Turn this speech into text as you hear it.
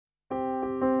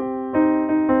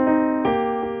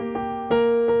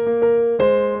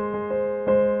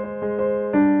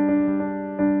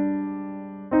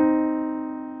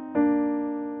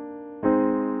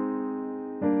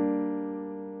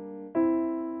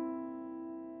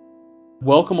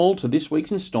Welcome all to this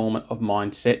week's instalment of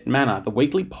Mindset Manna, the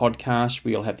weekly podcast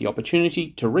where you'll have the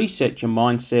opportunity to reset your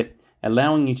mindset,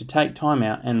 allowing you to take time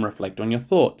out and reflect on your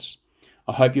thoughts.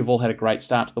 I hope you've all had a great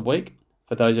start to the week.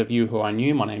 For those of you who are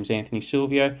new, my name's Anthony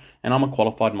Silvio and I'm a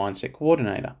qualified mindset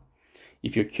coordinator.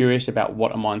 If you're curious about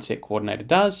what a mindset coordinator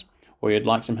does, or you'd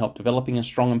like some help developing a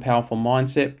strong and powerful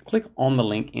mindset, click on the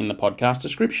link in the podcast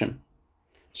description.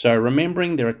 So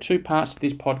remembering there are two parts to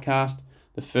this podcast.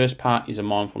 The first part is a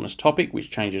mindfulness topic,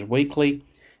 which changes weekly.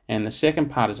 And the second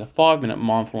part is a 5-minute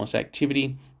mindfulness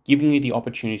activity, giving you the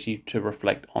opportunity to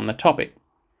reflect on the topic.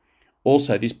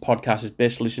 Also, this podcast is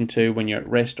best listened to when you're at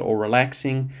rest or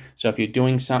relaxing. So if you're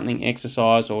doing something,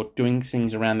 exercise or doing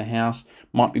things around the house,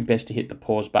 might be best to hit the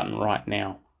pause button right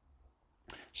now.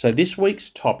 So this week's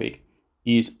topic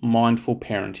is mindful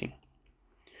parenting.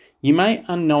 You may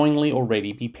unknowingly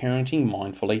already be parenting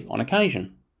mindfully on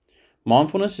occasion.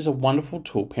 Mindfulness is a wonderful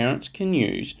tool parents can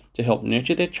use to help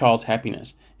nurture their child's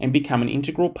happiness and become an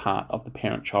integral part of the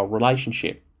parent-child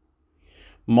relationship.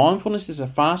 Mindfulness is a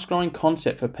fast-growing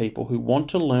concept for people who want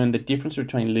to learn the difference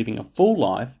between living a full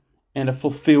life and a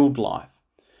fulfilled life.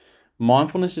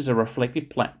 Mindfulness is a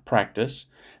reflective practice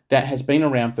that has been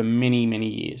around for many, many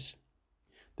years.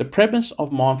 The premise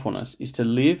of mindfulness is to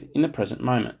live in the present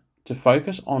moment, to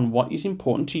focus on what is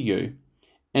important to you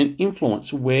and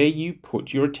influence where you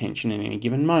put your attention in any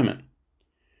given moment.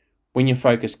 When your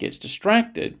focus gets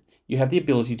distracted, you have the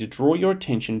ability to draw your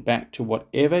attention back to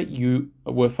whatever you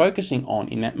were focusing on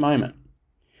in that moment.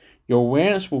 Your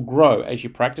awareness will grow as you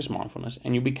practice mindfulness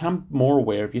and you'll become more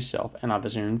aware of yourself and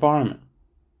others in your environment.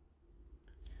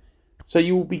 So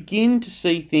you will begin to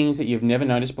see things that you've never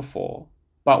noticed before,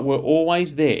 but were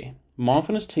always there.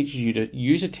 Mindfulness teaches you to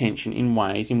use attention in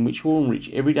ways in which will enrich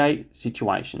everyday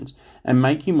situations and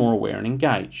make you more aware and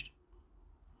engaged.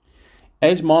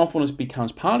 As mindfulness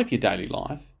becomes part of your daily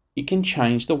life, it can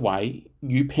change the way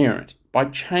you parent by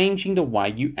changing the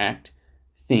way you act,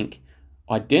 think,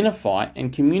 identify,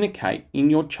 and communicate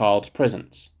in your child's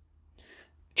presence.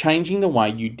 Changing the way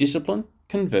you discipline,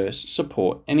 converse,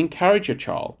 support, and encourage your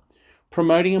child,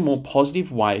 promoting a more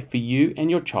positive way for you and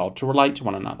your child to relate to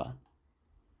one another.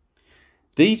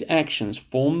 These actions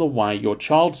form the way your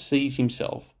child sees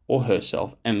himself or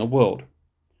herself and the world.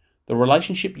 The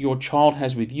relationship your child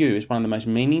has with you is one of the most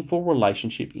meaningful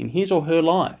relationships in his or her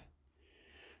life.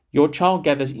 Your child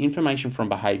gathers information from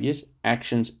behaviors,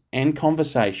 actions, and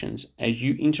conversations as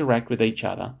you interact with each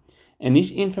other, and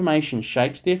this information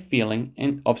shapes their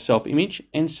feeling of self-image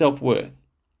and self-worth.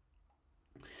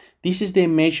 This is their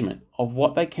measurement of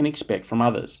what they can expect from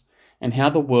others and how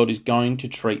the world is going to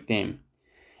treat them,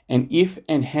 and if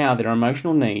and how their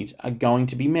emotional needs are going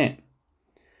to be met.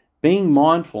 Being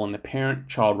mindful in the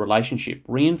parent-child relationship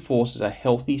reinforces a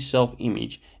healthy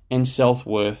self-image and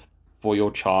self-worth for your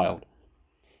child.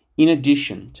 In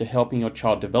addition to helping your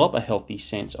child develop a healthy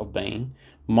sense of being,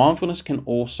 mindfulness can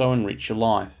also enrich your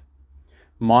life.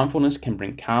 Mindfulness can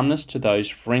bring calmness to those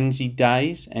frenzied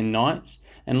days and nights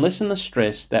and lessen the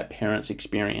stress that parents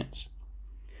experience.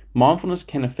 Mindfulness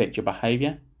can affect your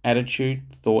behavior, attitude,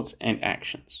 thoughts, and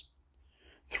actions.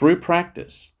 Through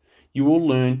practice, you will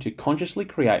learn to consciously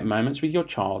create moments with your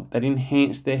child that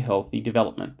enhance their healthy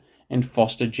development and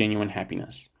foster genuine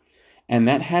happiness. And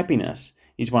that happiness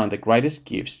is one of the greatest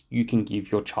gifts you can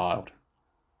give your child.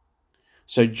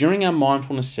 So during our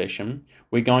mindfulness session,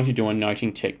 we're going to do a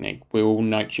noting technique where we'll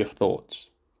note your thoughts.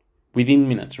 Within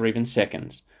minutes or even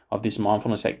seconds of this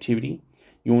mindfulness activity,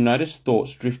 you'll notice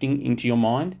thoughts drifting into your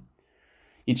mind.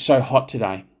 It's so hot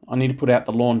today. I need to put out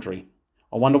the laundry.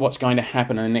 I wonder what's going to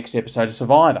happen in the next episode of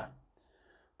Survivor.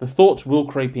 The thoughts will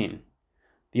creep in.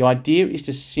 The idea is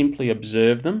to simply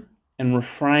observe them and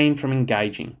refrain from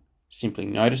engaging. Simply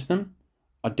notice them,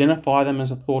 identify them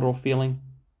as a thought or feeling,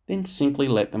 then simply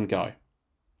let them go.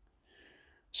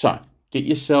 So, get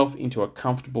yourself into a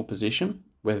comfortable position,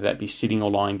 whether that be sitting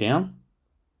or lying down,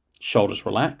 shoulders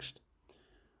relaxed,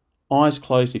 eyes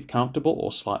closed if comfortable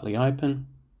or slightly open,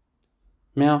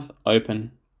 mouth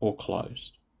open or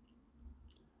closed.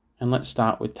 And let's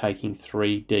start with taking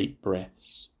 3 deep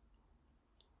breaths.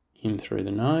 In through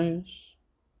the nose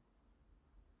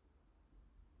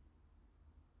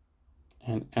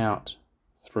and out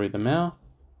through the mouth.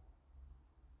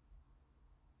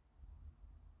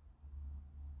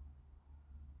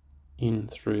 In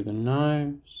through the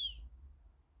nose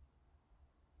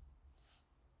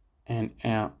and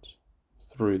out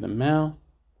through the mouth.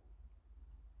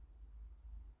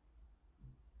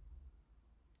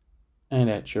 And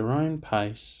at your own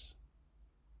pace,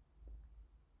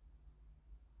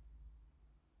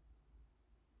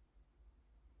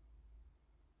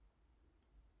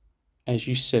 as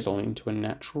you settle into a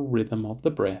natural rhythm of the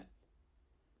breath,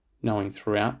 knowing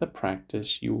throughout the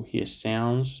practice you will hear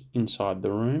sounds inside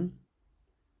the room,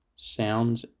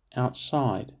 sounds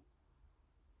outside.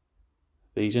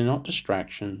 These are not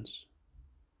distractions,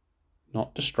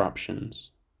 not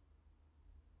disruptions,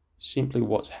 simply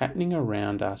what's happening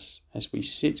around us as we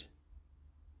sit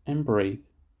and breathe.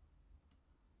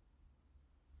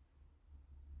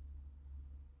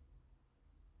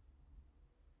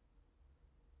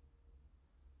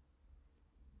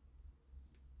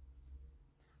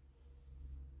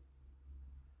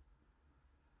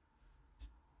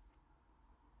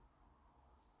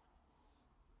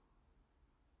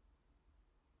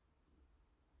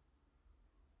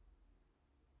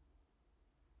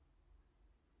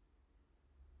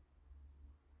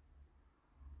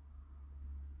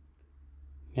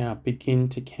 Now begin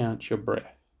to count your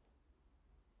breath.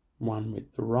 1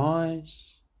 with the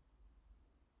rise,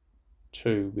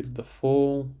 2 with the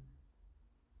fall,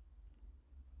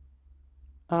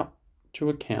 up to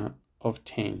a count of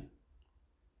 10.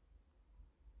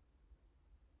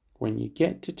 When you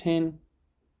get to 10,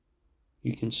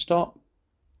 you can stop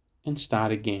and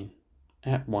start again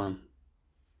at 1.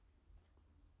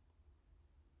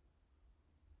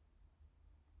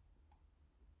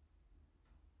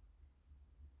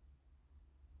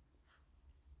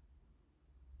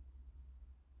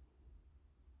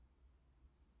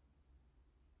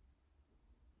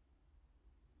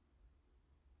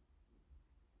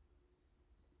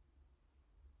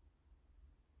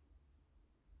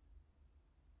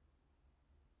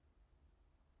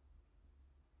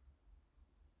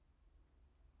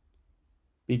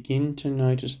 Begin to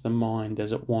notice the mind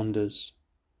as it wanders,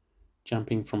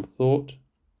 jumping from thought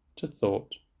to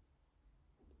thought.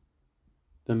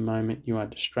 The moment you are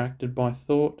distracted by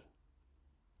thought,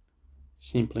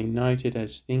 simply note it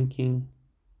as thinking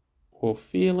or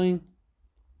feeling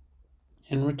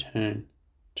and return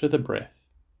to the breath.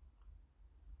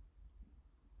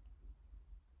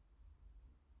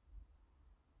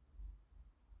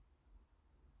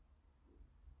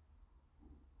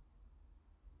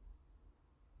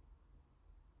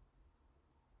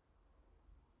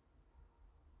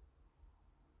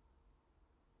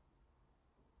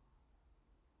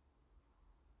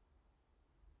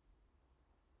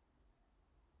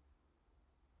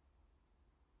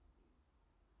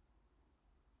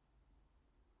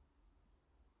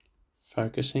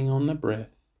 Focusing on the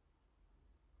breath,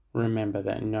 remember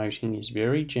that noting is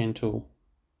very gentle,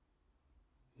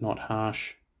 not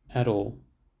harsh at all.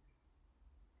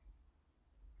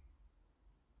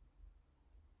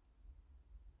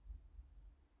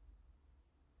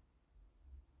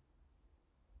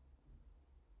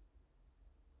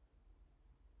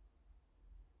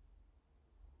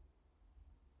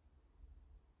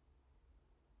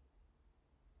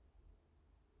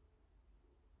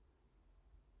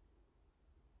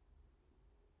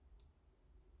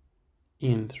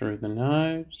 In through the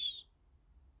nose,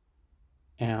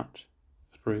 out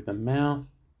through the mouth.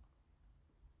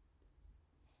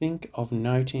 Think of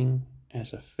noting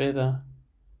as a feather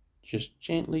just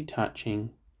gently touching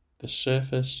the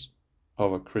surface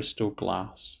of a crystal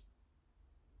glass.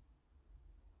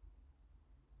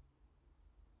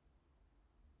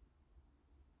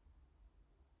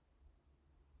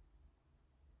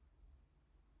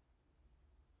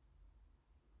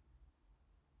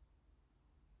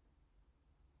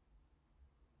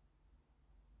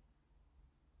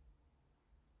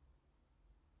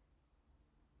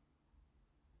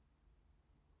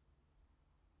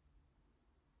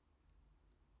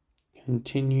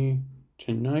 Continue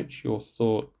to note your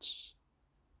thoughts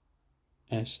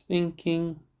as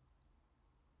thinking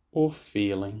or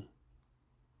feeling.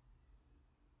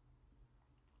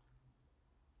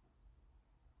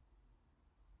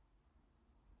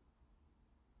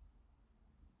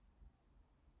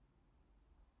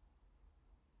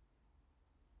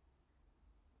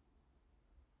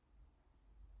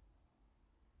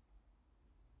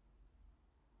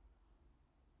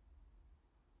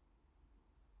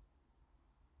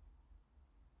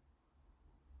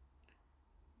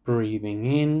 Breathing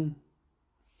in,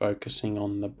 focusing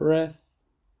on the breath,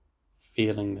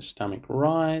 feeling the stomach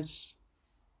rise.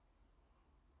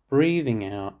 Breathing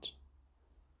out,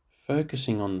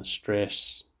 focusing on the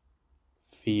stress,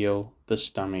 feel the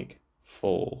stomach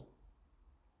fall.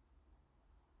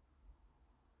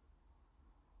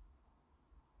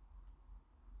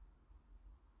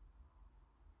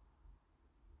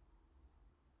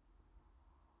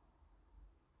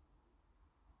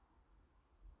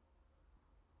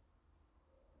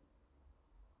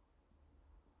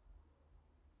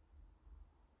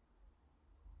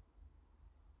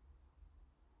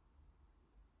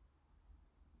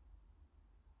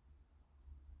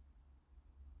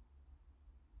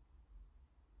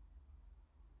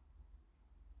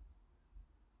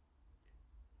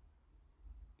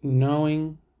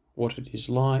 knowing what it is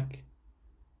like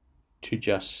to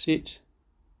just sit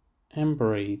and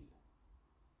breathe.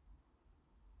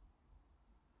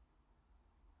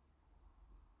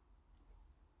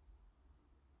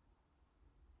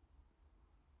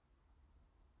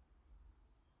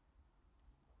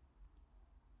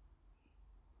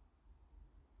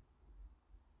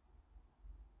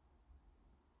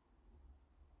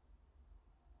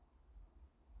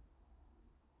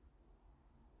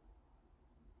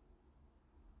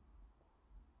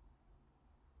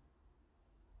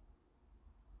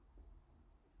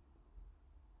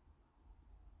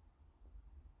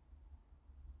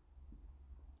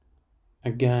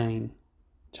 Again,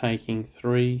 taking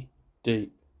 3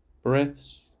 deep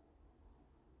breaths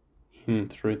in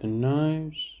through the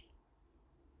nose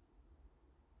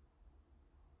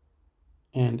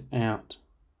and out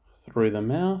through the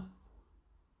mouth.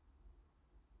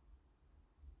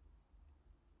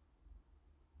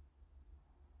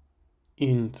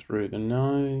 In through the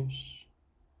nose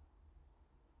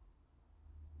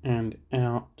and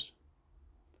out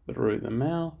through the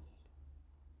mouth.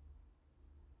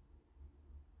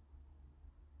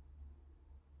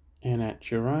 And at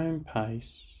your own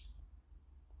pace,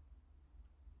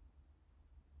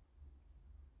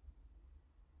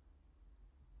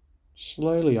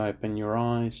 slowly open your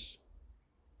eyes,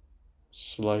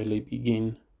 slowly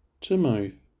begin to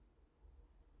move.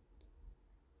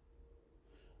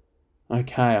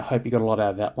 Okay, I hope you got a lot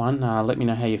out of that one. Let me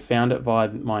know how you found it via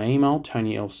my email,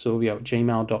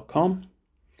 tonylsilvio@gmail.com.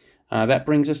 That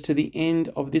brings us to the end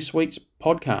of this week's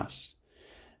podcast.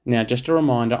 Now, just a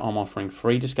reminder, I'm offering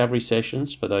free discovery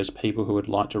sessions for those people who would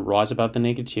like to rise above the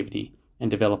negativity and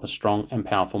develop a strong and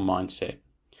powerful mindset.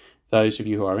 Those of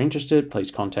you who are interested, please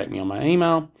contact me on my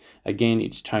email. Again,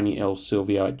 it's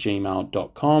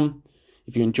tonylsilvio@gmail.com.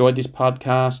 If you enjoyed this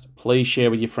podcast, please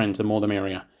share with your friends. The more the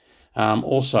merrier.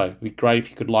 Also, it'd be great if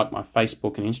you could like my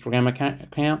Facebook and Instagram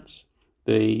accounts.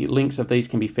 The links of these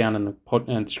can be found in the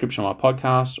description of my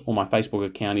podcast, or my Facebook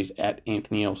account is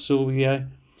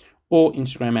 @AnthonyLSilvio, or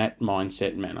Instagram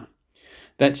 @MindsetManor.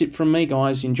 That's it from me,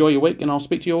 guys. Enjoy your week, and I'll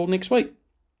speak to you all next week.